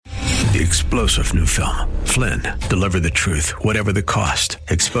The explosive new film, Flynn, deliver the truth, whatever the cost.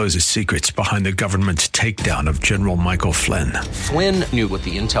 Exposes secrets behind the government's takedown of General Michael Flynn. Flynn knew what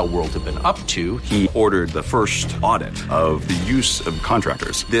the intel world had been up to. He ordered the first audit of the use of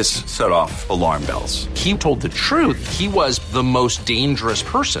contractors. This set off alarm bells. He told the truth. He was the most dangerous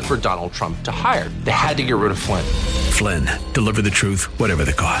person for Donald Trump to hire. They had to get rid of Flynn. Flynn, deliver the truth, whatever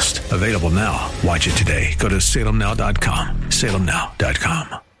the cost. Available now. Watch it today. Go to salemnow.com.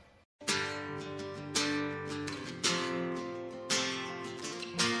 salemnow.com.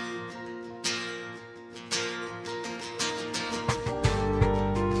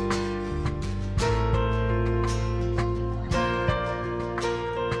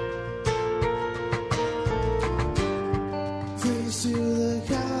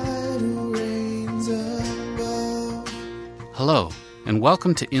 Hello, and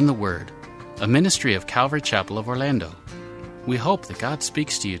welcome to In the Word, a ministry of Calvary Chapel of Orlando. We hope that God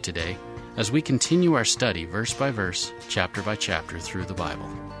speaks to you today as we continue our study verse by verse, chapter by chapter through the Bible,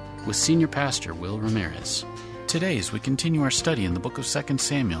 with Senior Pastor Will Ramirez. Today, as we continue our study in the book of 2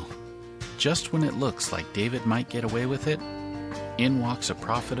 Samuel, just when it looks like David might get away with it, in walks a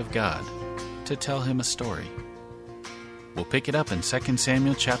prophet of God to tell him a story. We'll pick it up in 2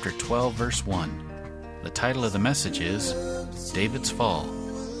 Samuel chapter 12, verse 1. The title of the message is David's Fall,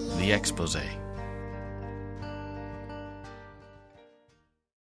 the Exposé.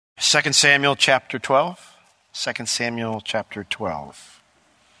 2 Samuel chapter 12. 2 Samuel chapter 12.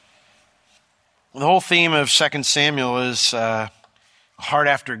 The whole theme of 2 Samuel is heart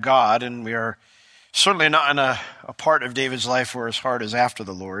after God, and we are certainly not in a part of David's life where his heart is after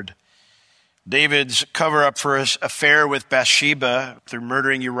the Lord. David's cover-up for his affair with Bathsheba through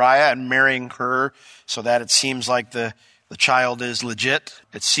murdering Uriah and marrying her so that it seems like the child is legit.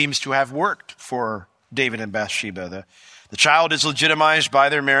 It seems to have worked for David and Bathsheba. The child is legitimized by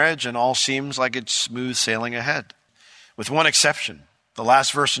their marriage, and all seems like it's smooth sailing ahead. With one exception, the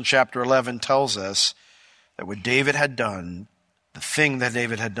last verse in chapter 11 tells us that what David had done, the thing that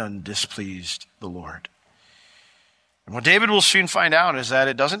David had done, displeased the Lord. And what David will soon find out is that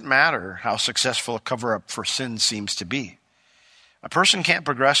it doesn't matter how successful a cover-up for sin seems to be. A person can't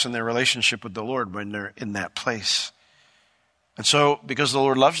progress in their relationship with the Lord when they're in that place. And so, because the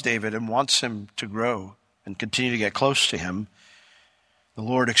Lord loves David and wants him to grow and continue to get close to him, the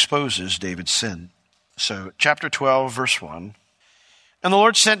Lord exposes David's sin. So, chapter 12, verse 1. And the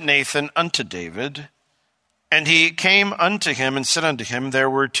Lord sent Nathan unto David, and he came unto him and said unto him, There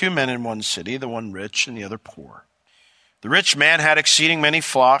were two men in one city, the one rich and the other poor. The rich man had exceeding many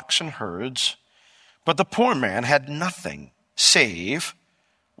flocks and herds, but the poor man had nothing, save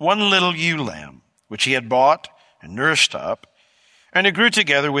one little ewe lamb, which he had bought and nourished up, and it grew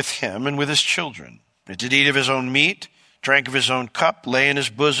together with him and with his children. It did eat of his own meat, drank of his own cup, lay in his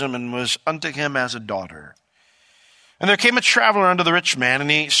bosom, and was unto him as a daughter. And there came a traveler unto the rich man,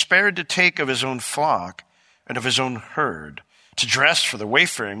 and he spared to take of his own flock and of his own herd, to dress for the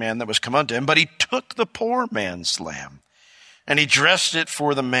wayfaring man that was come unto him. But he took the poor man's lamb, and he dressed it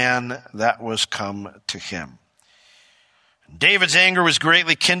for the man that was come to him. David's anger was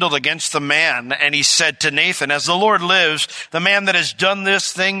greatly kindled against the man, and he said to Nathan, As the Lord lives, the man that has done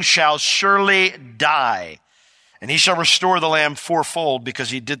this thing shall surely die, and he shall restore the lamb fourfold, because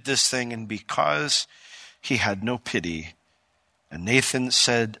he did this thing, and because he had no pity. And Nathan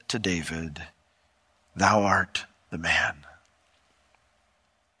said to David, Thou art the man.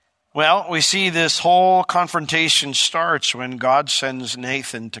 Well, we see this whole confrontation starts when God sends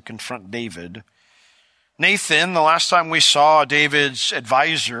Nathan to confront David. Nathan, the last time we saw David's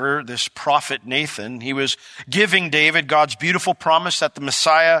advisor, this prophet Nathan, he was giving David God's beautiful promise that the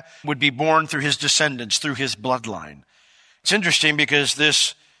Messiah would be born through his descendants, through his bloodline. It's interesting because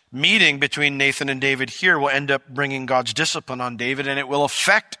this meeting between Nathan and David here will end up bringing God's discipline on David, and it will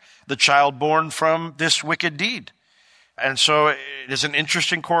affect the child born from this wicked deed. And so it is an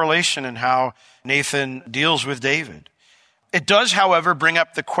interesting correlation in how Nathan deals with David. It does, however, bring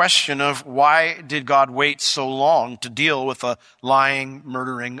up the question of why did God wait so long to deal with a lying,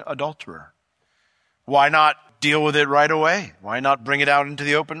 murdering adulterer? Why not deal with it right away? Why not bring it out into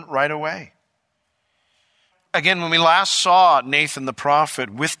the open right away? Again, when we last saw Nathan the prophet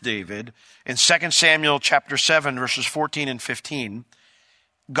with David in 2 Samuel chapter 7, verses 14 and 15,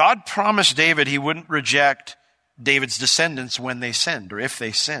 God promised David he wouldn't reject David's descendants when they sinned, or if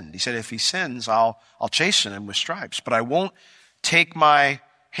they sinned. He said, if he sins, I'll chasten him with stripes, but I won't take my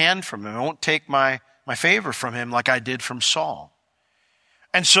hand from him. I won't take my favor from him like I did from Saul.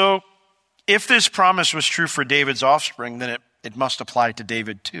 And so, if this promise was true for David's offspring, then it must apply to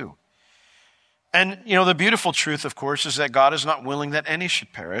David too. And, the beautiful truth, of course, is that God is not willing that any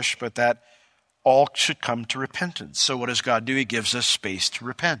should perish, but that all should come to repentance. So what does God do? He gives us space to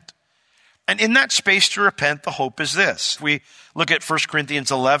repent. And in that space to repent, the hope is this. If we look at 1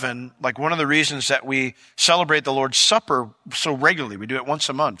 Corinthians 11, like one of the reasons that we celebrate the Lord's Supper so regularly, we do it once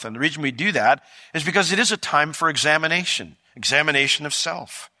a month. And the reason we do that is because it is a time for examination of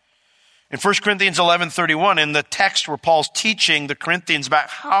self. In 1 Corinthians 11:31, in the text where Paul's teaching the Corinthians about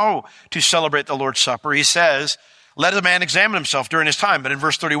how to celebrate the Lord's Supper, he says, let a man examine himself during his time. But in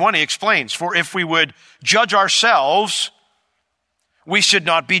verse 31, he explains, for if we would judge ourselves, we should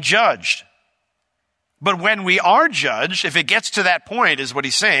not be judged. But when we are judged, if it gets to that point, is what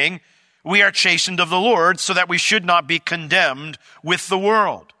he's saying, we are chastened of the Lord so that we should not be condemned with the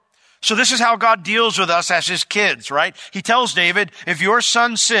world. So this is how God deals with us as his kids, right? He tells David, if your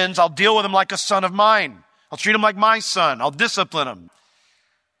son sins, I'll deal with him like a son of mine. I'll treat him like my son. I'll discipline him.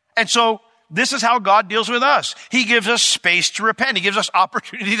 And so this is how God deals with us. He gives us space to repent. He gives us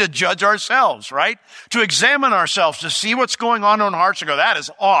opportunity to judge ourselves, right? To examine ourselves, to see what's going on in our hearts and go, that is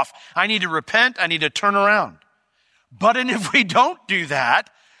off. I need to repent. I need to turn around. But if we don't do that,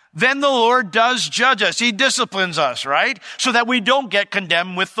 then the Lord does judge us. He disciplines us, right? So that we don't get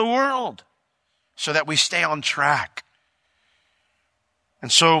condemned with the world. So that we stay on track.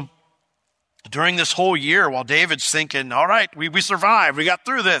 And so, during this whole year, while David's thinking, all right, we survived, we got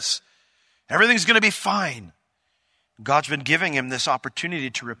through this, everything's going to be fine, God's been giving him this opportunity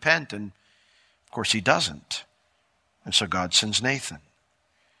to repent, and of course he doesn't. And so God sends Nathan.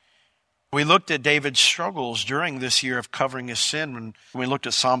 We looked at David's struggles during this year of covering his sin when we looked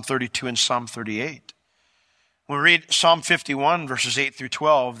at Psalm 32 and Psalm 38. When we read Psalm 51, verses 8 through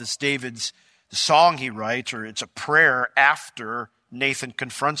 12, this David's the song he writes, or it's a prayer after Nathan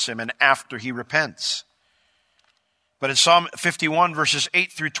confronts him and after he repents. But in Psalm 51, verses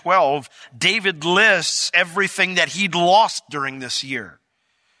 8 through 12, David lists everything that he'd lost during this year.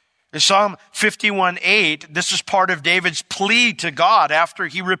 In Psalm 51:8, this is part of David's plea to God after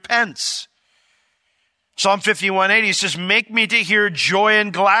he repents. Psalm 51:8, he says, make me to hear joy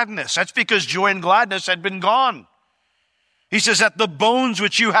and gladness. That's because joy and gladness had been gone. He says that the bones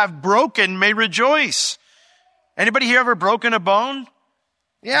which you have broken may rejoice. Anybody here ever broken a bone?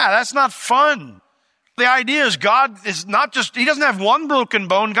 Yeah, that's not fun. The idea is God is not just, he doesn't have one broken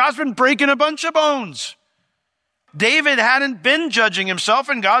bone. God's been breaking a bunch of bones. David hadn't been judging himself,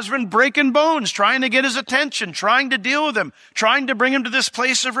 and God's been breaking bones, trying to get his attention, trying to deal with him, trying to bring him to this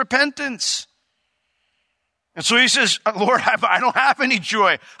place of repentance. And so he says, Lord, I don't have any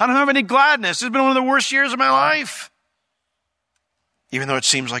joy. I don't have any gladness. It's been one of the worst years of my life. Even though it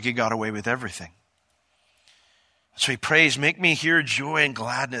seems like he got away with everything. So he prays, make me hear joy and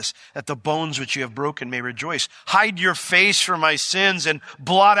gladness, that the bones which you have broken may rejoice. Hide your face from my sins and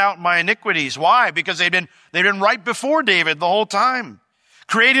blot out my iniquities. Why? Because they've been right before David the whole time.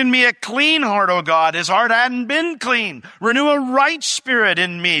 Create in me a clean heart, O God. His heart hadn't been clean. Renew a right spirit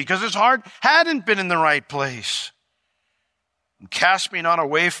in me, because his heart hadn't been in the right place. And cast me not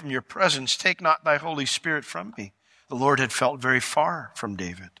away from your presence. Take not thy Holy Spirit from me. The Lord had felt very far from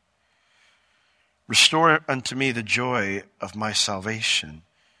David. Restore unto me the joy of my salvation,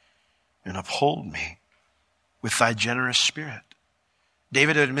 and uphold me with thy generous spirit.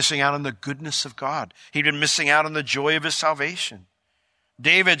 David had been missing out on the goodness of God. He'd been missing out on the joy of his salvation.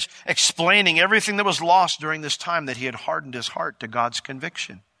 David's explaining everything that was lost during this time, that he had hardened his heart to God's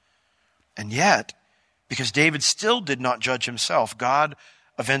conviction. And yet, because David still did not judge himself, God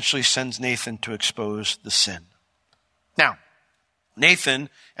eventually sends Nathan to expose the sin. Now, Nathan,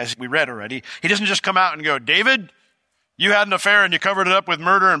 as we read already, he doesn't just come out and go, David, you had an affair and you covered it up with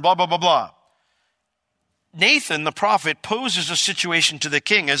murder and blah, blah, blah, blah. Nathan, the prophet, poses a situation to the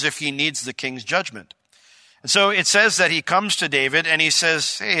king as if he needs the king's judgment. And so it says that he comes to David and he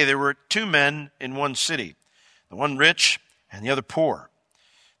says, hey, there were two men in one city, the one rich and the other poor.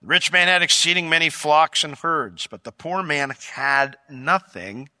 The rich man had exceeding many flocks and herds, but the poor man had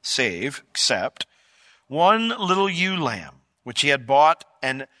nothing except one little ewe lamb, which he had bought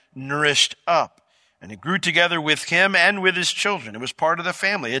and nourished up. And it grew together with him and with his children. It was part of the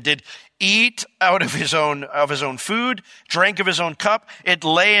family. It did eat out of his own food, drank of his own cup. It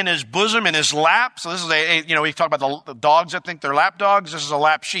lay in his bosom, in his lap. So this is we talk about the dogs, I think they're lap dogs. This is a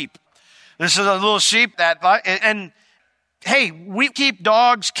lap sheep. This is a little sheep and hey, we keep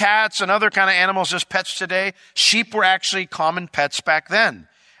dogs, cats, and other kind of animals as pets today. Sheep were actually common pets back then.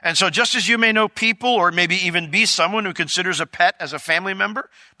 And so just as you may know people, or maybe even be someone who considers a pet as a family member,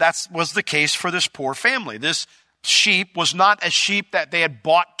 that was the case for this poor family. This sheep was not a sheep that they had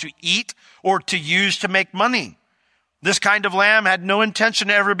bought to eat or to use to make money. This kind of lamb had no intention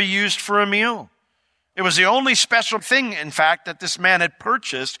to ever be used for a meal. It was the only special thing, in fact, that this man had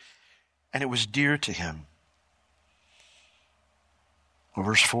purchased, and it was dear to him. Well,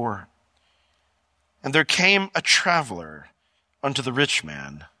 verse 4. And there came a traveler unto the rich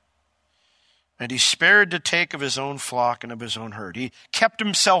man, and he spared to take of his own flock and of his own herd. He kept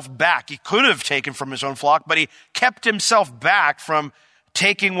himself back. He could have taken from his own flock, but he kept himself back from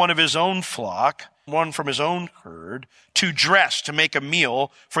taking one of his own flock, one from his own herd, to dress, to make a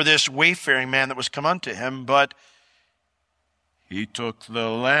meal for this wayfaring man that was come unto him. But he took the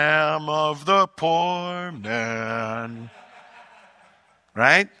lamb of the poor man.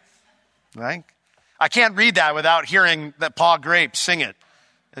 Right? Right? I can't read that without hearing that Pa Grape sing it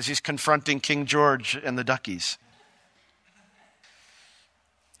as he's confronting King George and the Duckies.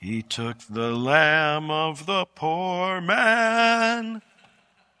 He took the lamb of the poor man.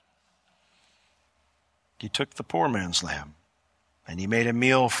 He took the poor man's lamb, and he made a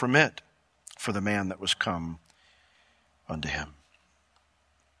meal from it for the man that was come unto him.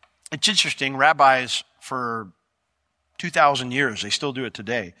 It's interesting, rabbis for 2,000 years, they still do it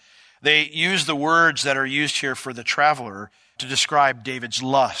today. They use the words that are used here for the traveler to describe David's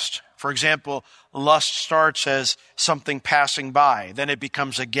lust. For example, lust starts as something passing by, then it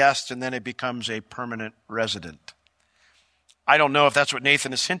becomes a guest, and then it becomes a permanent resident. I don't know if that's what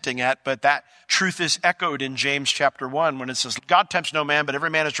Nathan is hinting at, but that truth is echoed in James chapter 1 when it says, God tempts no man, but every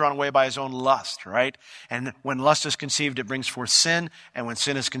man is drawn away by his own lust, right? And when lust is conceived, it brings forth sin, and when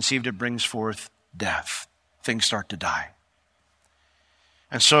sin is conceived, it brings forth death. Things start to die.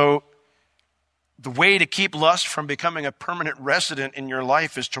 And so the way to keep lust from becoming a permanent resident in your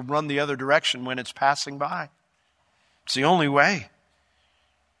life is to run the other direction when it's passing by. It's the only way.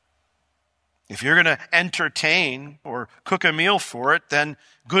 If you're going to entertain or cook a meal for it, then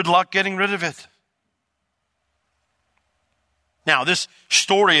good luck getting rid of it. Now, this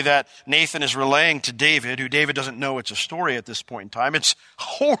story that Nathan is relaying to David, who David doesn't know it's a story at this point in time, it's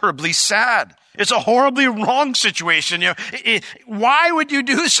horribly sad. It's a horribly wrong situation. Why would you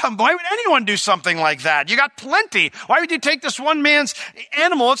do something? Why would anyone do something like that? You got plenty. Why would you take this one man's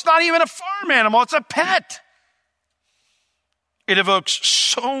animal? It's not even a farm animal. It's a pet. It evokes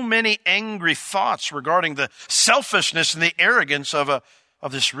so many angry thoughts regarding the selfishness and the arrogance of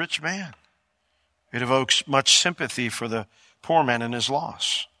this rich man. It evokes much sympathy for the poor man in his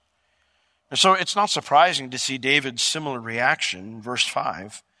loss. And so it's not surprising to see David's similar reaction. Verse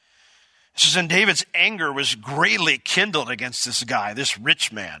 5. It says, and David's anger was greatly kindled against this guy, this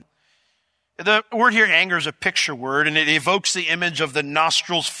rich man. The word here, anger, is a picture word, and it evokes the image of the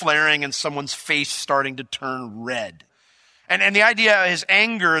nostrils flaring and someone's face starting to turn red. And the idea is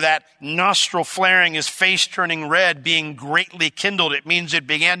anger, that nostril flaring, his face turning red, being greatly kindled. It means it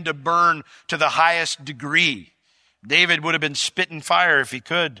began to burn to the highest degree. David would have been spitting fire if he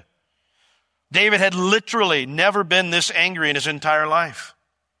could. David had literally never been this angry in his entire life.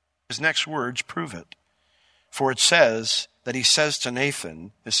 His next words prove it. For it says that he says to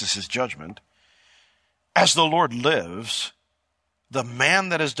Nathan, this is his judgment, as the Lord lives, the man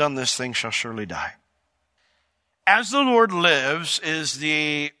that has done this thing shall surely die. As the Lord lives is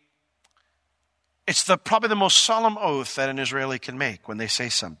probably the most solemn oath that an Israeli can make when they say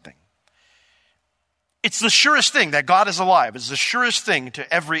something. It's the surest thing that God is alive. It's the surest thing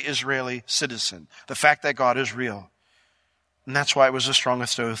to every Israeli citizen, the fact that God is real. And that's why it was the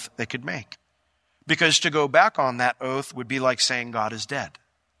strongest oath they could make. Because to go back on that oath would be like saying God is dead.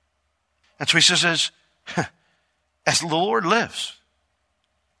 And so he says, as the Lord lives,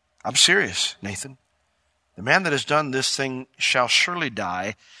 I'm serious, Nathan. The man that has done this thing shall surely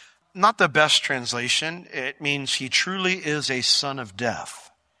die. Not the best translation. It means he truly is a son of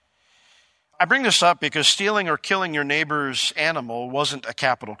death. I bring this up because stealing or killing your neighbor's animal wasn't a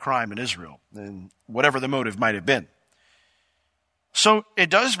capital crime in Israel, and whatever the motive might have been. So it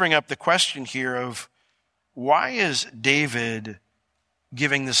does bring up the question here of why is David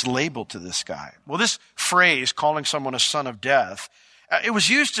giving this label to this guy? Well, this phrase, calling someone a son of death, it was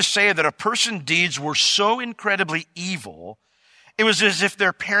used to say that a person's deeds were so incredibly evil, it was as if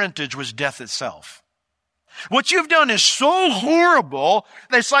their parentage was death itself. What you've done is so horrible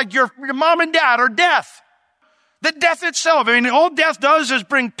that it's like your mom and dad are death. The death itself. I mean, all death does is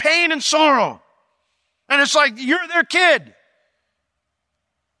bring pain and sorrow. And it's like you're their kid.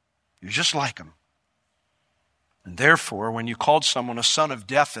 You're just like them. And therefore, when you called someone a son of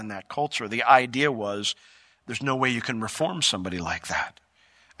death in that culture, the idea was there's no way you can reform somebody like that.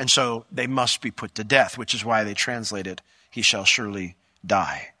 And so they must be put to death, which is why they translate it, he shall surely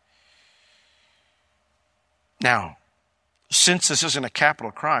die. Now, since this isn't a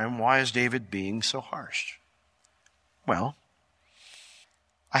capital crime, why is David being so harsh? Well,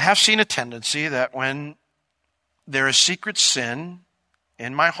 I have seen a tendency that when there is secret sin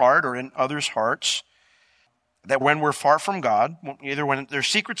in my heart or in others' hearts, that when we're far from God, either when there's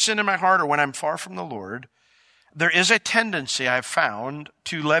secret sin in my heart or when I'm far from the Lord, there is a tendency I've found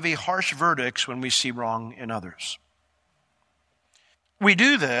to levy harsh verdicts when we see wrong in others. We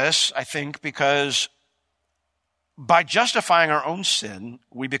do this, I think, because by justifying our own sin,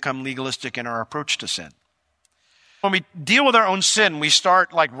 we become legalistic in our approach to sin. When we deal with our own sin, we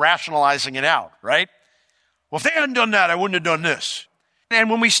start like rationalizing it out, right? Well, if they hadn't done that, I wouldn't have done this. And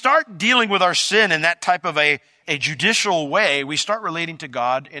when we start dealing with our sin in that type of a judicial way, we start relating to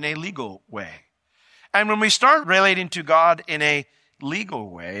God in a legal way. And when we start relating to God in a legal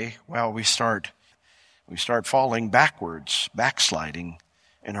way, well, we start falling backwards, backsliding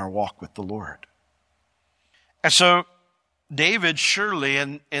in our walk with the Lord. And so David, surely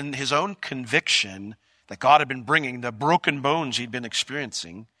in his own conviction that God had been bringing, the broken bones he'd been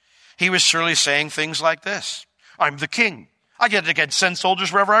experiencing, he was surely saying things like this: I'm the king. I get to send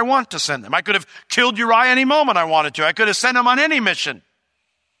soldiers wherever I want to send them. I could have killed Uriah any moment I wanted to. I could have sent him on any mission.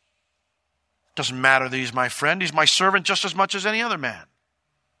 Doesn't matter that he's my friend. He's my servant just as much as any other man.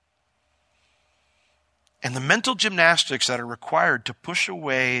 And the mental gymnastics that are required to push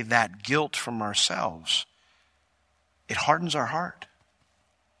away that guilt from ourselves, it hardens our heart.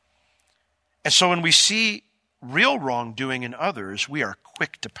 And so when we see real wrongdoing in others, we are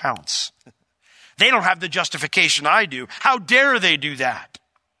quick to pounce. They don't have the justification I do. How dare they do that?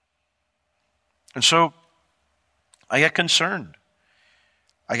 And so I get concerned.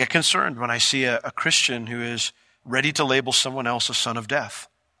 I get concerned when I see a Christian who is ready to label someone else a son of death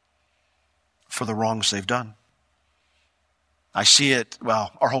for the wrongs they've done. I see it,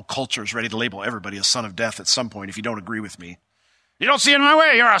 well, our whole culture is ready to label everybody a son of death at some point if you don't agree with me. You don't see it in my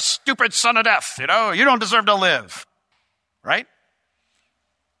way, you're a stupid son of death, you don't deserve to live. Right?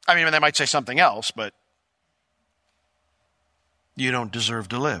 I mean, they might say something else, but you don't deserve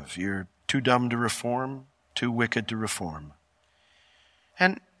to live. You're too dumb to reform, too wicked to reform.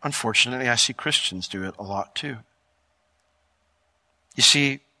 And unfortunately, I see Christians do it a lot too. You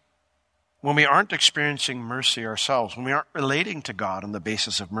see, when we aren't experiencing mercy ourselves, when we aren't relating to God on the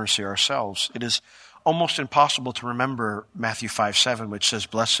basis of mercy ourselves, it is almost impossible to remember Matthew 5:7, which says,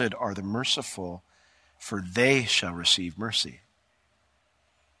 "Blessed are the merciful, for they shall receive mercy."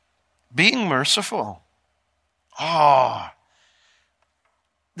 Being merciful.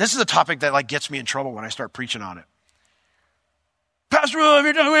 This is a topic that gets me in trouble when I start preaching on it. Pastor,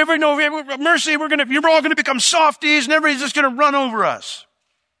 mercy, you're all going to become softies and everybody's just going to run over us.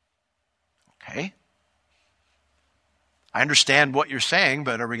 Okay. I understand what you're saying,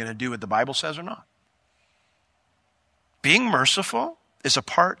 but are we going to do what the Bible says or not? Being merciful is a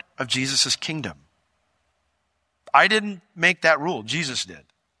part of Jesus' kingdom. I didn't make that rule. Jesus did.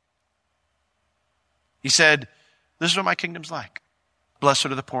 He said, this is what my kingdom's like. Blessed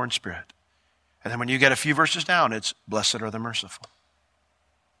are the poor in spirit. And then when you get a few verses down, it's blessed are the merciful.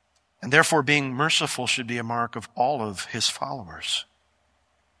 And therefore, being merciful should be a mark of all of his followers,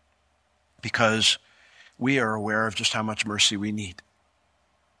 because we are aware of just how much mercy we need.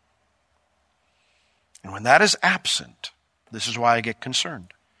 And when that is absent, this is why I get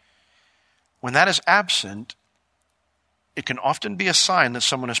concerned. When that is absent, it can often be a sign that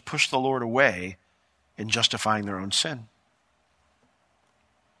someone has pushed the Lord away in justifying their own sin.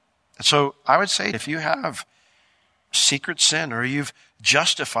 And so I would say, if you have secret sin or you've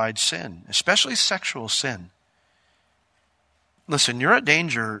justified sin, especially sexual sin, listen, you're a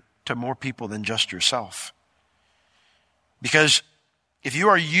danger to more people than just yourself. Because if you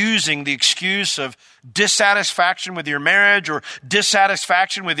are using the excuse of dissatisfaction with your marriage or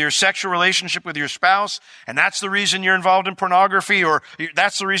dissatisfaction with your sexual relationship with your spouse, and that's the reason you're involved in pornography, or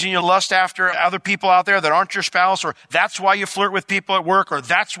that's the reason you lust after other people out there that aren't your spouse, or that's why you flirt with people at work, or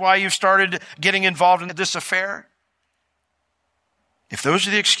that's why you've started getting involved in this affair, if those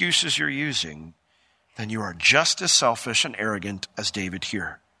are the excuses you're using, then you are just as selfish and arrogant as David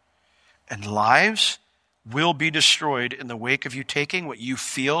here. And lives will be destroyed in the wake of you taking what you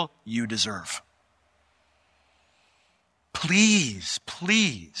feel you deserve. Please,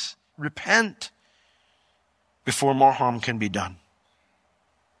 please repent before more harm can be done.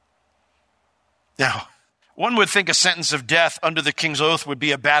 Now, one would think a sentence of death under the king's oath would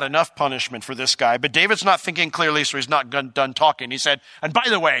be a bad enough punishment for this guy, but David's not thinking clearly, so he's not done talking. He said, and by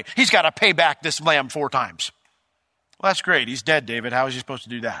the way, he's got to pay back this lamb 4 times. Well, that's great. He's dead, David. How is he supposed to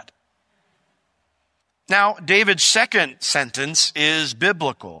do that? Now, David's second sentence is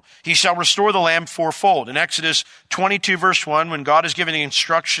biblical. He shall restore the lamb fourfold. In Exodus 22, verse 1, when God is giving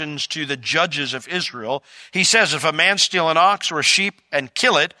instructions to the judges of Israel, he says, if a man steal an ox or a sheep and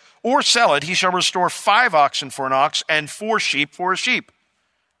kill it or sell it, he shall restore 5 oxen for an ox and 4 sheep for a sheep.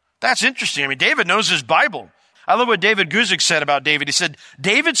 That's interesting. I mean, David knows his Bible. I love what David Guzik said about David. He said,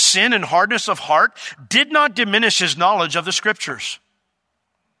 David's sin and hardness of heart did not diminish his knowledge of the scriptures.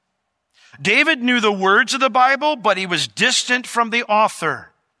 David knew the words of the Bible, but he was distant from the author.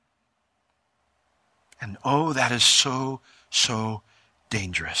 And oh, that is so, so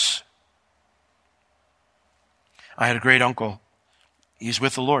dangerous. I had a great uncle. He's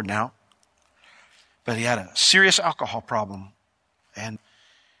with the Lord now. But he had a serious alcohol problem. And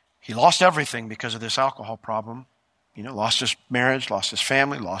he lost everything because of this alcohol problem. You know, lost his marriage, lost his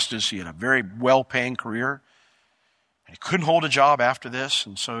family, he had a very well-paying career. And he couldn't hold a job after this.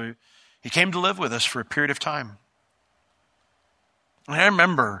 And so he came to live with us for a period of time. And I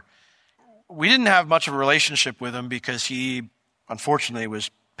remember we didn't have much of a relationship with him because he, unfortunately,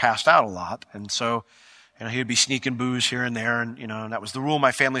 was passed out a lot. And so, you know, he would be sneaking booze here and there. And, you know, and that was the rule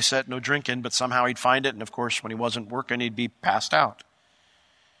my family set, no drinking. But somehow he'd find it. And, of course, when he wasn't working, he'd be passed out.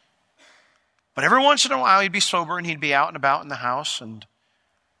 But every once in a while, he'd be sober and he'd be out and about in the house. And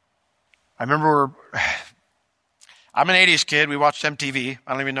I remember I'm an 80s kid. We watched MTV.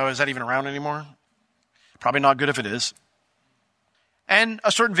 I don't even know, is that even around anymore? Probably not good if it is. And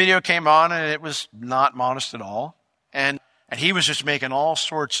a certain video came on, and it was not modest at all. And he was just making all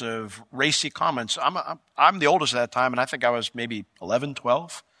sorts of racy comments. I'm the oldest at that time, and I think I was maybe 11,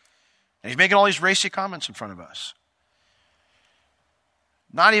 12. And he's making all these racy comments in front of us.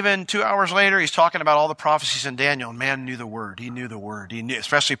 Not even 2 hours later, he's talking about all the prophecies in Daniel. And man knew the word. He knew the word. He knew,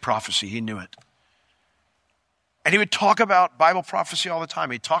 especially prophecy. He knew it. And he would talk about Bible prophecy all the time.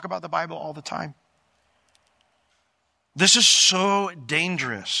 He'd talk about the Bible all the time. This is so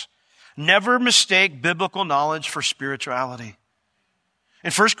dangerous. Never mistake biblical knowledge for spirituality.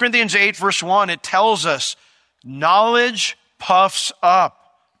 In 1 Corinthians 8, verse 1, it tells us, knowledge puffs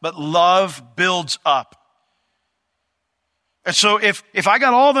up, but love builds up. And so if I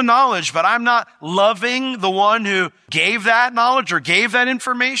got all the knowledge, but I'm not loving the one who gave that knowledge or gave that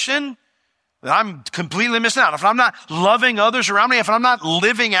information, then I'm completely missing out. If I'm not loving others around me, if I'm not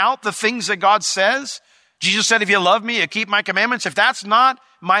living out the things that God says, Jesus said, if you love me, you keep my commandments. If that's not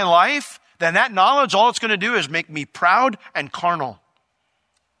my life, then that knowledge, all it's going to do is make me proud and carnal.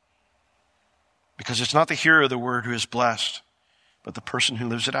 Because it's not the hearer of the word who is blessed, but the person who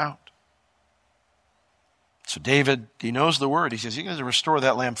lives it out. So David, he knows the word. He says, he's going to restore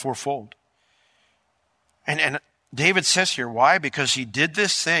that lamb fourfold. And David says here, why? Because he did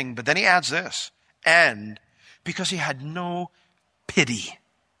this thing, but then he adds this, and because he had no pity.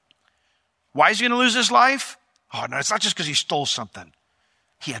 Why is he going to lose his life? Oh, no, it's not just because he stole something.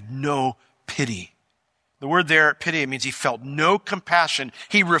 He had no pity. The word there, pity, means he felt no compassion.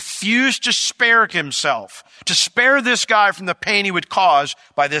 He refused to spare himself, to spare this guy from the pain he would cause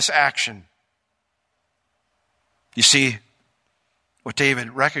by this action. You see, what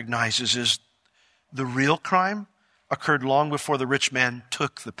David recognizes is the real crime occurred long before the rich man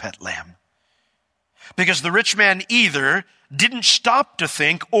took the pet lamb. Because the rich man either didn't stop to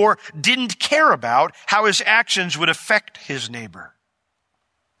think or didn't care about how his actions would affect his neighbor.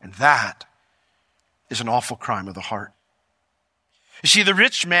 And that is an awful crime of the heart. You see, the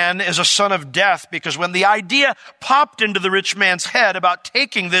rich man is a son of death because when the idea popped into the rich man's head about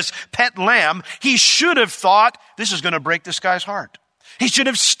taking this pet lamb, he should have thought, this is going to break this guy's heart. He should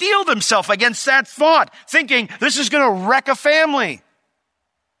have steeled himself against that thought, thinking, this is going to wreck a family.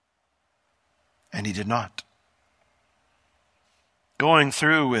 And he did not. Going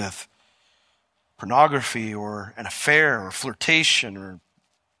through with pornography or an affair or flirtation or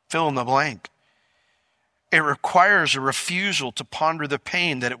fill in the blank, it requires a refusal to ponder the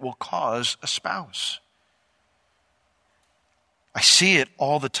pain that it will cause a spouse. I see it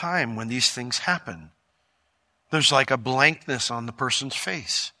all the time when these things happen. There's like a blankness on the person's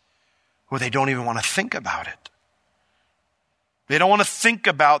face where they don't even want to think about it. They don't want to think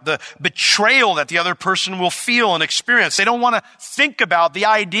about the betrayal that the other person will feel and experience. They don't want to think about the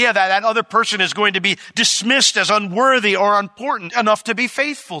idea that that other person is going to be dismissed as unworthy or unimportant enough to be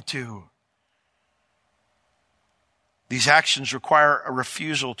faithful to. These actions require a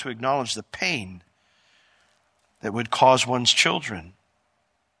refusal to acknowledge the pain that would cause one's children.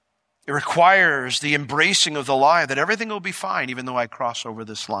 It requires the embracing of the lie that everything will be fine even though I cross over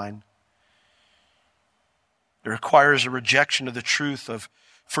this line. It requires a rejection of the truth of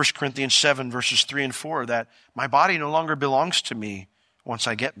 1 Corinthians 7 verses 3 and 4 that my body no longer belongs to me once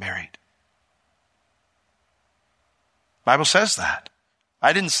I get married. Bible says that.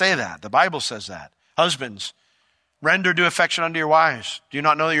 I didn't say that. The Bible says that. Husbands, render due affection unto your wives. Do you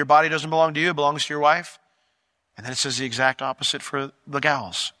not know that your body doesn't belong to you, it belongs to your wife? And then it says the exact opposite for the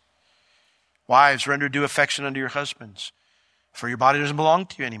gals. Wives, render due affection unto your husbands, for your body doesn't belong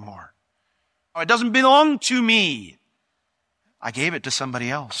to you anymore. Oh, it doesn't belong to me. I gave it to somebody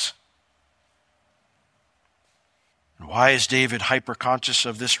else. And why is David hyper-conscious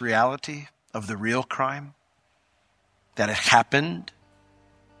of this reality, of the real crime? That it happened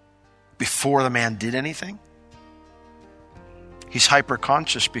before the man did anything? He's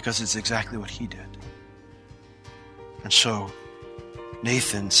hyper-conscious because it's exactly what he did. And so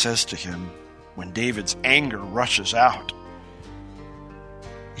Nathan says to him, when David's anger rushes out,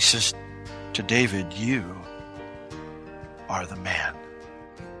 he says to David, you are the man.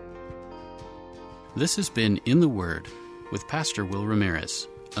 This has been In the Word with Pastor Will Ramirez,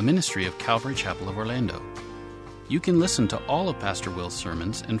 a ministry of Calvary Chapel of Orlando. You can listen to all of Pastor Will's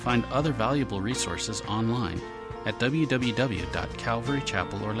sermons and find other valuable resources online at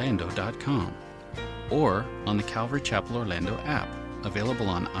www.calvarychapelorlando.com or on the Calvary Chapel Orlando app, available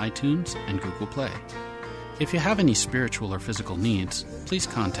on iTunes and Google Play. If you have any spiritual or physical needs, please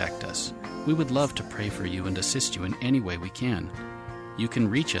contact us. We would love to pray for you and assist you in any way we can. You can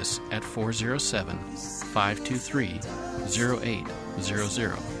reach us at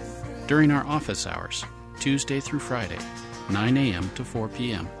 407-523-0800 during our office hours, Tuesday through Friday, 9 a.m. to 4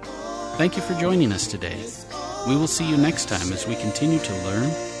 p.m. Thank you for joining us today. We will see you next time as we continue to learn,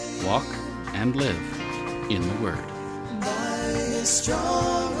 walk, and live in the Word.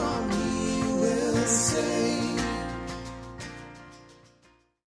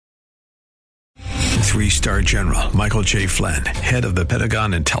 Three-star General Michael J. Flynn, head of the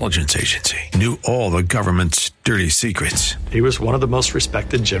Pentagon Intelligence Agency, knew all the government's dirty secrets. He was one of the most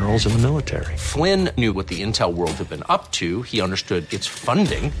respected generals in the military. Flynn knew what the intel world had been up to. He understood its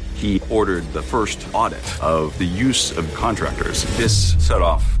funding. He ordered the first audit of the use of contractors. This set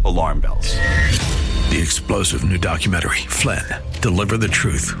off alarm bells. The explosive new documentary, Flynn, Deliver the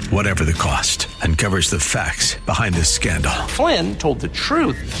Truth, Whatever the Cost, uncovers the facts behind this scandal. Flynn told the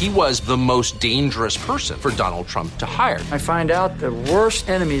truth. He was the most dangerous person for Donald Trump to hire. I find out the worst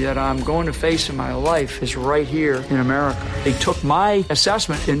enemy that I'm going to face in my life is right here in America. They took my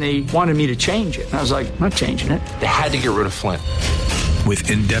assessment and they wanted me to change it. And I was like, I'm not changing it. They had to get rid of Flynn.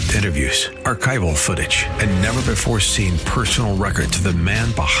 With in-depth interviews, archival footage, and never-before-seen personal records of the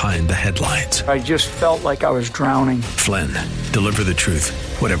man behind the headlines. I just felt like I was drowning. Flynn, Deliver the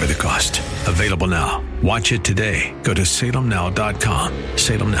Truth, Whatever the Cost. Available now. Watch it today. Go to salemnow.com.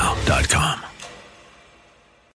 salemnow.com.